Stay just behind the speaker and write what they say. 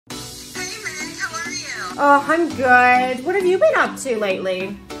Oh, I'm good. What have you been up to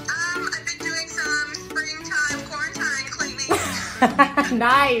lately? I've been doing some springtime quarantine cleaning.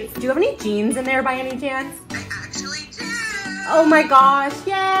 Nice. Do you have any jeans in there by any chance? I actually do. Oh my gosh,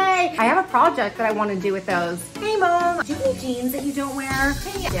 yay! I have a project that I want to do with those. Hey Mom, do you have any jeans that you don't wear?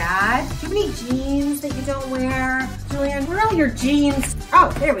 Hey Dad, do you have any jeans that you don't wear? Julian, where are all your jeans?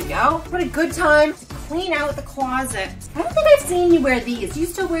 Oh, there we go. What a good time to clean out the closet. I don't think I've seen you wear these. Do you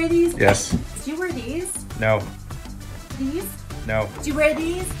still wear these? Yes. Do you wear these? No. These? No. Do you wear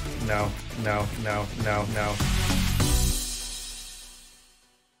these? No. No. No. No. No.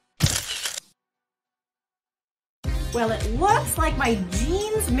 Well, it looks like my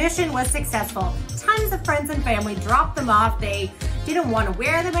jeans mission was successful. Tons of friends and family dropped them off. They didn't want to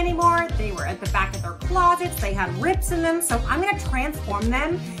wear them anymore. They were at the back of their closets. They had rips in them. So I'm going to transform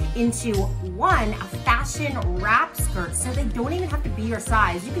them into a fashion wrap skirt so they don't even have to be your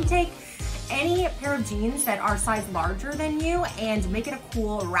size. You can take any pair of jeans that are size larger than you and make it a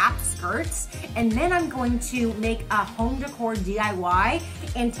cool wrap skirt. And then I'm going to make a home decor DIY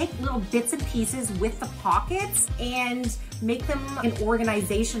and take little bits and pieces with the pockets and make them an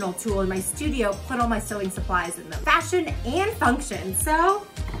organizational tool in my studio, put all my sewing supplies in them. Fashion and function. So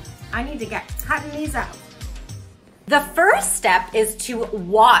I need to get cutting these out. The first step is to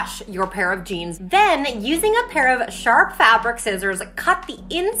wash your pair of jeans. Then, using a pair of sharp fabric scissors, cut the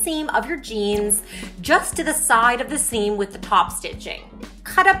inseam of your jeans just to the side of the seam with the top stitching.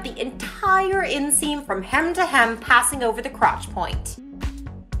 Cut up the entire inseam from hem to hem, passing over the crotch point.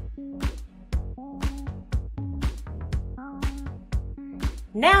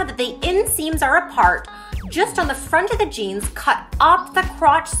 Now that the inseams are apart, just on the front of the jeans, cut up the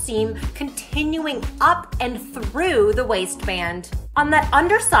crotch seam, continuing up and through the waistband. On that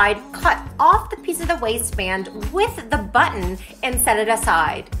underside, cut off the piece of the waistband with the button and set it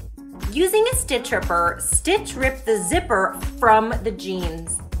aside. Using a stitch ripper, stitch rip the zipper from the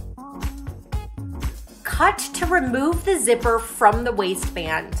jeans. Cut to remove the zipper from the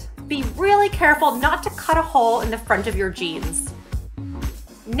waistband. Be really careful not to cut a hole in the front of your jeans.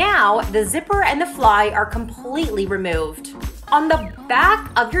 Now, the zipper and the fly are completely removed. On the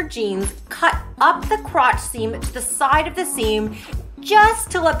back of your jeans, cut up the crotch seam to the side of the seam just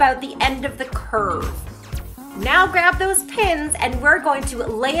till about the end of the curve. Now grab those pins and we're going to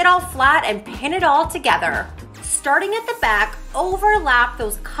lay it all flat and pin it all together. Starting at the back, overlap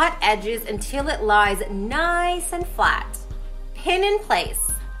those cut edges until it lies nice and flat. Pin in place.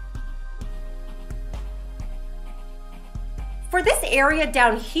 For this area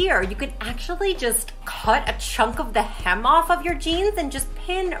down here, you can actually just cut a chunk of the hem off of your jeans and just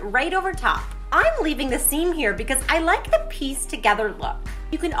pin right over top. I'm leaving the seam here because I like the piece together look.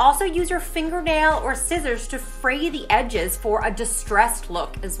 You can also use your fingernail or scissors to fray the edges for a distressed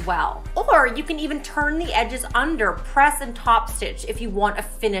look as well. Or you can even turn the edges under, press and top stitch if you want a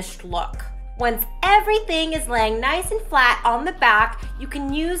finished look. Once everything is laying nice and flat on the back, you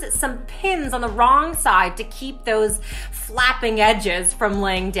can use some pins on the wrong side to keep those flapping edges from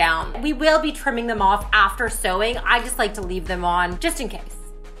laying down. We will be trimming them off after sewing. I just like to leave them on just in case.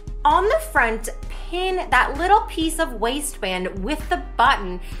 On the front, pin that little piece of waistband with the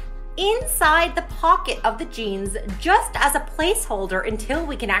button inside the pocket of the jeans just as a placeholder until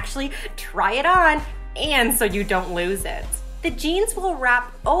we can actually try it on and so you don't lose it. The jeans will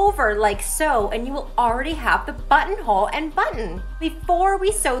wrap over like so and you will already have the buttonhole and button. Before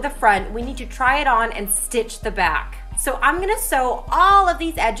we sew the front, we need to try it on and stitch the back. So I'm gonna sew all of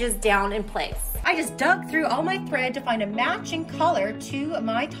these edges down in place. I just dug through all my thread to find a matching color to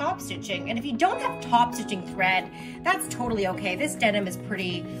my top stitching. And if you don't have top stitching thread, that's totally okay. This denim is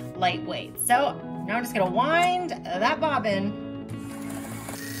pretty lightweight. So now I'm just gonna wind that bobbin.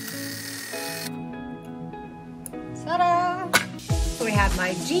 Ta-da! So we have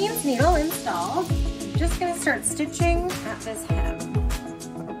my jeans needle installed. I'm just gonna start stitching at this hem.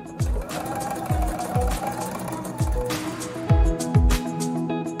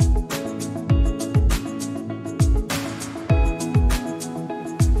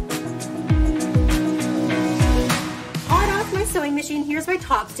 Sewing machine, here's my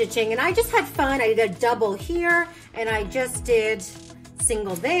top stitching, and I just had fun. I did a double here and I just did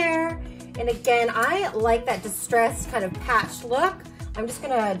single there. And again, I like that distressed kind of patch look. I'm just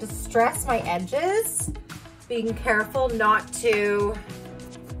gonna distress my edges, being careful not to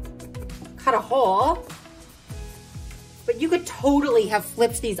cut a hole. But you could totally have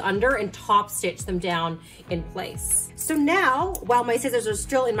flipped these under and top stitched them down in place. So now, while my scissors are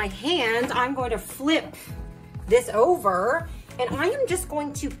still in my hand, I'm going to flip this over And I am just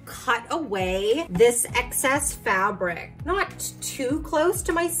going to cut away this excess fabric. Not too close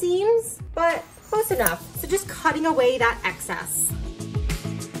to my seams, but close enough. So just cutting away that excess.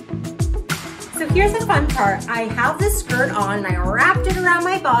 So here's the fun part. I have this skirt on and I wrapped it around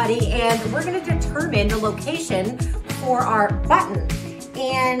my body, and we're gonna determine the location for our button.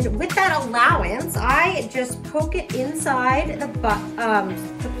 And with that allowance, I just poke it inside the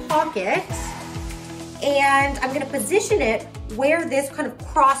pocket, and I'm gonna position it where this kind of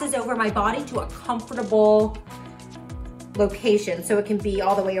crosses over my body to a comfortable location. So it can be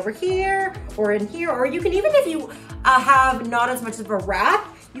all the way over here or in here, or you can even, if you have not as much of a wrap,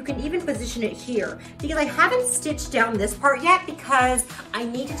 you can even position it here, because I haven't stitched down this part yet because I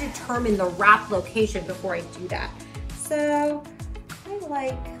need to determine the wrap location before I do that. So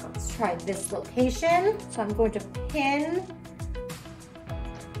let's try this location. So I'm going to pin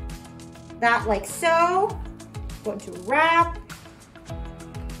that like so. I'm going to wrap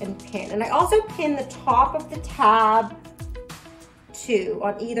and pin. And I also pin the top of the tab too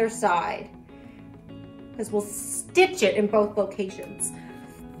on either side, because we'll stitch it in both locations.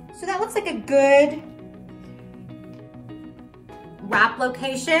 So that looks like a good wrap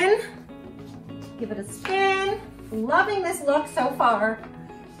location. Give it a spin. Loving this look so far.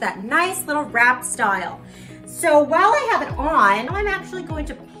 That nice little wrap style. So while I have it on, I'm actually going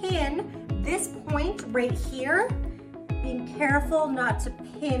to pin this point right here. Being careful not to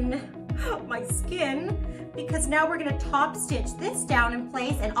pin my skin, because now we're gonna top stitch this down in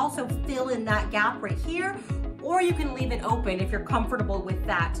place and also fill in that gap right here. Or you can leave it open if you're comfortable with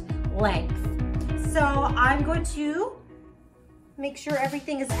that length. So I'm going to make sure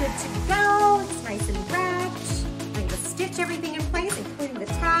everything is good to go. It's nice and wrapped. I'm going to stitch everything in place, including the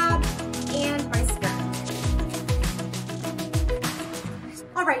tab and my skirt.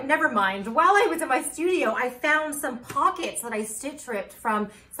 All right, never mind. While I was in my studio, I found some pockets that I stitch ripped from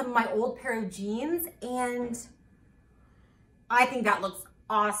some of my old pair of jeans, and I think that looks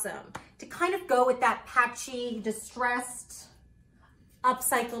awesome to kind of go with that patchy, distressed,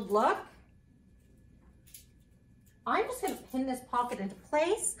 upcycled look. I'm just going to pin this pocket into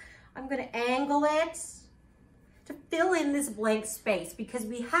place. I'm going to angle it to fill in this blank space, because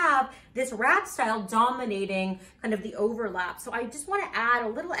we have this wrap style dominating kind of the overlap. So I just want to add a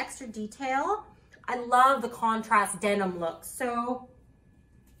little extra detail. I love the contrast denim look. So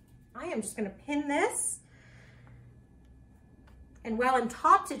I am just going to pin this. And while I'm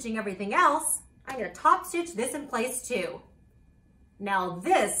top stitching everything else, I'm going to top stitch this in place too. Now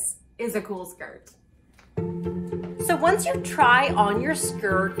this is a cool skirt. So once you try on your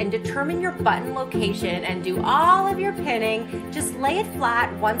skirt and determine your button location and do all of your pinning, just lay it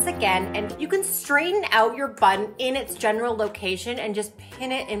flat once again, and you can straighten out your button in its general location and just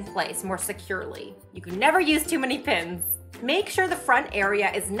pin it in place more securely. You can never use too many pins. Make sure the front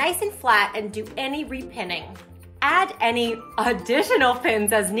area is nice and flat and do any repinning. Add any additional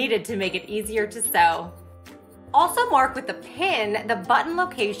pins as needed to make it easier to sew. Also mark with the pin the button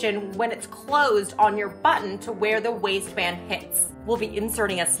location when it's closed on your button to where the waistband hits. We'll be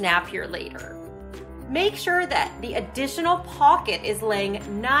inserting a snap here later. Make sure that the additional pocket is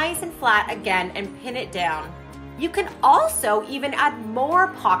laying nice and flat again and pin it down. You can also even add more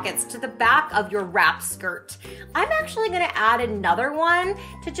pockets to the back of your wrap skirt. I'm actually going to add another one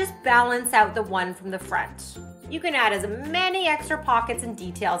to just balance out the one from the front. You can add as many extra pockets and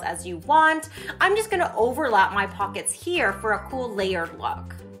details as you want. I'm just going to overlap my pockets here for a cool layered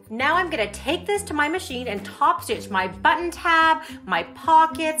look. Now I'm going to take this to my machine and top stitch my button tab, my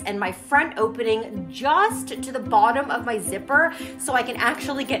pockets, and my front opening just to the bottom of my zipper so I can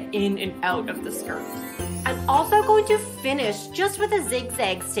actually get in and out of the skirt. I'm also going to finish just with a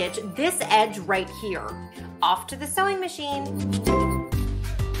zigzag stitch this edge right here. Off to the sewing machine.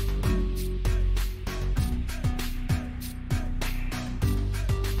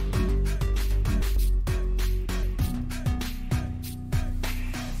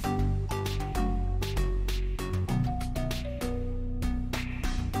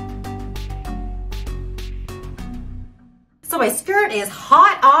 So my skirt is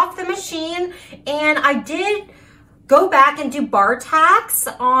hot off the machine, and I did go back and do bar tacks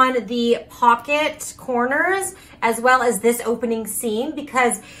on the pocket corners as well as this opening seam,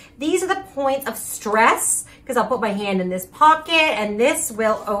 because these are the points of stress, because I'll put my hand in this pocket and this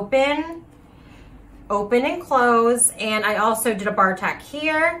will open and close. And I also did a bar tack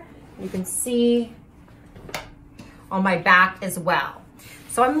here. You can see on my back as well.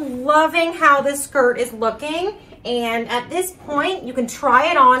 So I'm loving how this skirt is looking. And at this point, you can try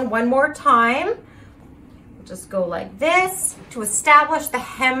it on one more time. Just go like this to establish the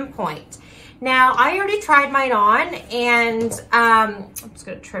hem point. Now, I already tried mine on, and I'm just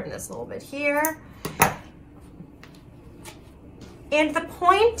gonna trim this a little bit here. And the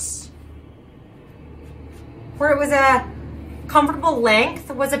point where it was a comfortable length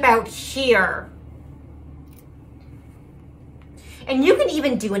was about here. And you can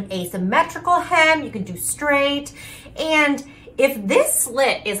even do an asymmetrical hem, you can do straight, and if this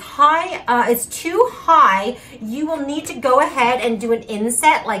slit is is too high, you will need to go ahead and do an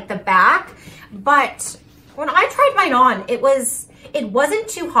inset like the back. But when I tried mine on, it wasn't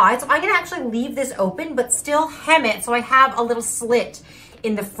too high, so I'm gonna actually leave this open, but still hem it so I have a little slit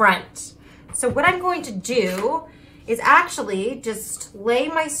in the front. So what I'm going to do is actually just lay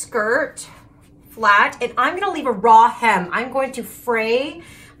my skirt flat, and I'm gonna leave a raw hem. I'm going to fray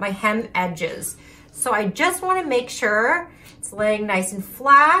my hem edges. So I just wanna make sure it's laying nice and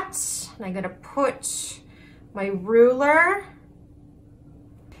flat, and I'm gonna put my ruler,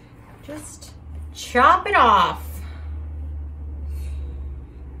 just chop it off.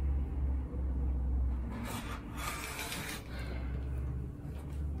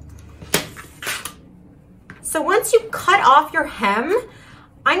 So once you cut off your hem,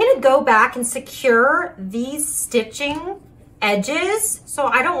 I'm gonna go back and secure these stitching edges, so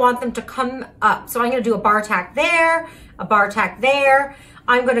I don't want them to come up. So I'm gonna do a bar tack there, a bar tack there.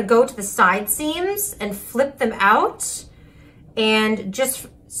 I'm gonna go to the side seams and flip them out and just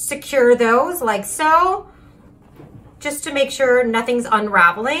secure those like so, just to make sure nothing's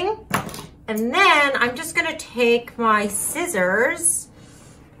unraveling. And then I'm just gonna take my scissors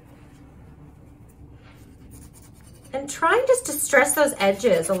and trying just to stress those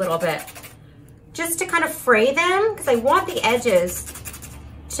edges a little bit, just to kind of fray them, because I want the edges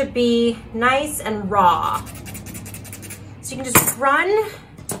to be nice and raw. So you can just run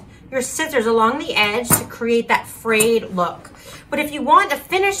your scissors along the edge to create that frayed look. But if you want a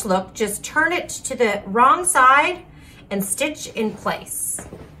finished look, just turn it to the wrong side and stitch in place.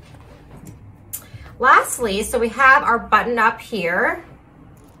 Lastly, so we have our button up here.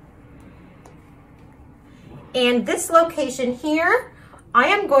 And this location here, I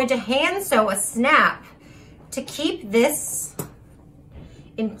am going to hand sew a snap to keep this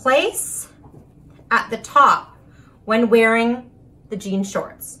in place at the top when wearing the jean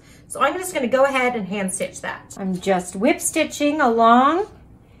shorts. So I'm just gonna go ahead and hand stitch that. I'm just whip stitching along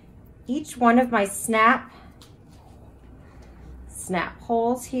each one of my snap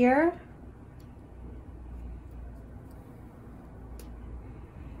holes here.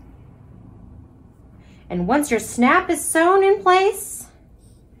 And once your snap is sewn in place,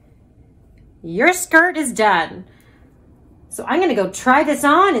 your skirt is done. So I'm gonna go try this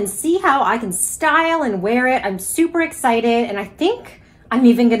on and see how I can style and wear it. I'm super excited, and I think I'm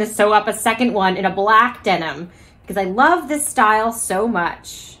even gonna sew up a second one in a black denim because I love this style so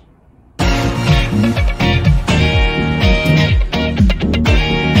much.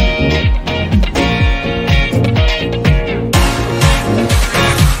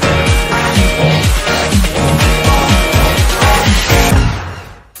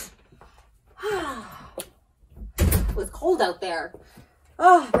 Cold out there.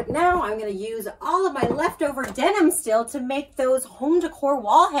 Oh, but now I'm going to use all of my leftover denim still to make those home decor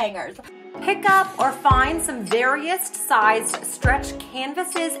wall hangers. Pick up or find some various sized stretch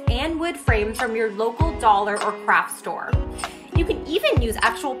canvases and wood frames from your local dollar or craft store. You can even use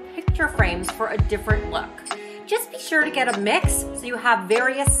actual picture frames for a different look. Just be sure to get a mix so you have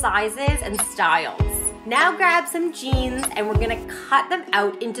various sizes and styles. Now grab some jeans and we're gonna cut them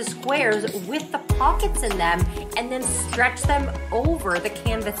out into squares with the pockets in them and then stretch them over the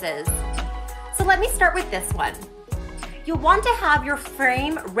canvases. So let me start with this one. You'll want to have your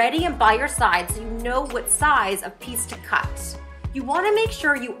frame ready and by your side so you know what size of piece to cut. You wanna make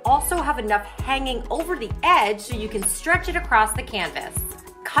sure you also have enough hanging over the edge so you can stretch it across the canvas.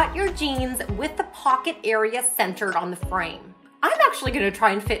 Cut your jeans with the pocket area centered on the frame. I'm actually gonna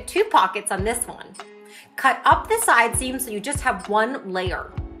try and fit 2 pockets on this one. Cut up the side seam so you just have 1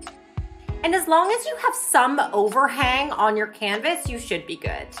 layer. And as long as you have some overhang on your canvas, you should be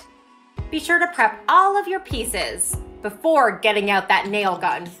good. Be sure to prep all of your pieces before getting out that nail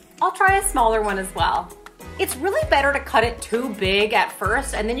gun. I'll try a smaller one as well. It's really better to cut it too big at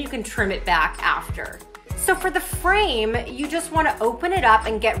first and then you can trim it back after. So for the frame, you just want to open it up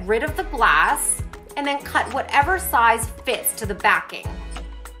and get rid of the glass and then cut whatever size fits to the backing.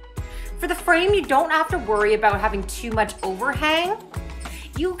 For the frame, you don't have to worry about having too much overhang.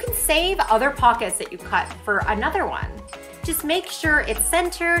 You can save other pockets that you cut for another one. Just make sure it's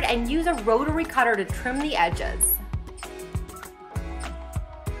centered and use a rotary cutter to trim the edges.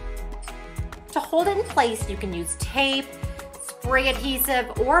 To hold it in place, you can use tape, spray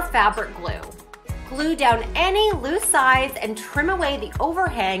adhesive or fabric glue. Glue down any loose sides and trim away the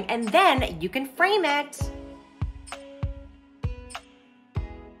overhang, and then you can frame it.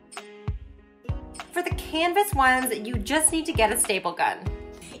 For the canvas ones, you just need to get a staple gun.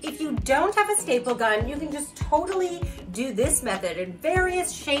 If you don't have a staple gun, you can just totally do this method in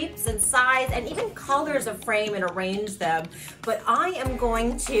various shapes and size and even colors of frame and arrange them. But I am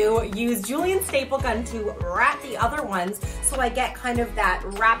going to use Julian's staple gun to wrap the other ones so I get kind of that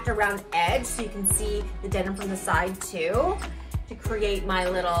wrapped around edge so you can see the denim from the side too, to create my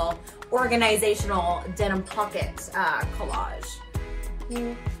little organizational denim pocket collage.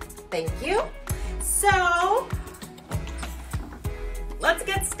 Thank you. So, let's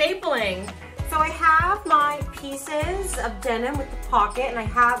get stapling. So I have my pieces of denim with the pocket and I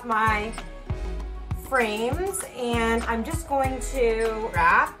have my frames, and I'm just going to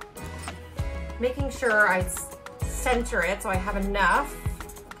wrap, making sure I center it so I have enough.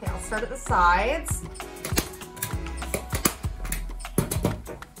 Okay, I'll start at the sides.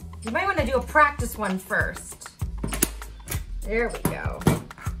 You might want to do a practice one first. There we go.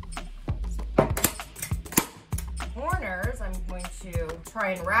 Corners, I'm going to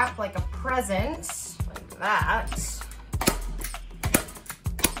try and wrap like a present, like that.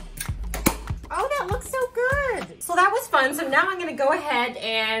 Oh, that looks so good. So that was fun. So now I'm gonna go ahead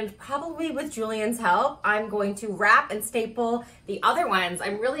and, probably with Julian's help, I'm going to wrap and staple the other ones.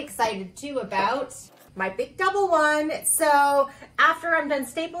 I'm really excited too about my big double one. So after I'm done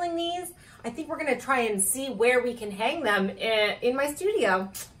stapling these, I think we're gonna try and see where we can hang them in my studio.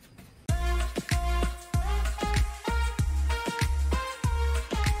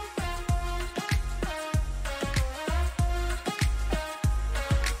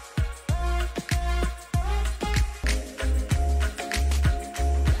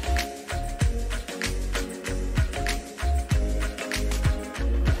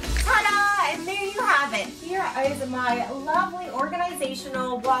 Is my lovely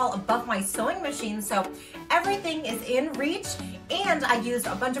organizational wall above my sewing machine, so everything is in reach, and I used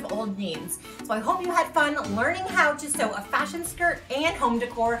a bunch of old jeans. So I hope you had fun learning how to sew a fashion skirt and home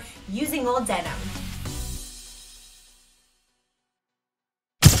decor using old denim.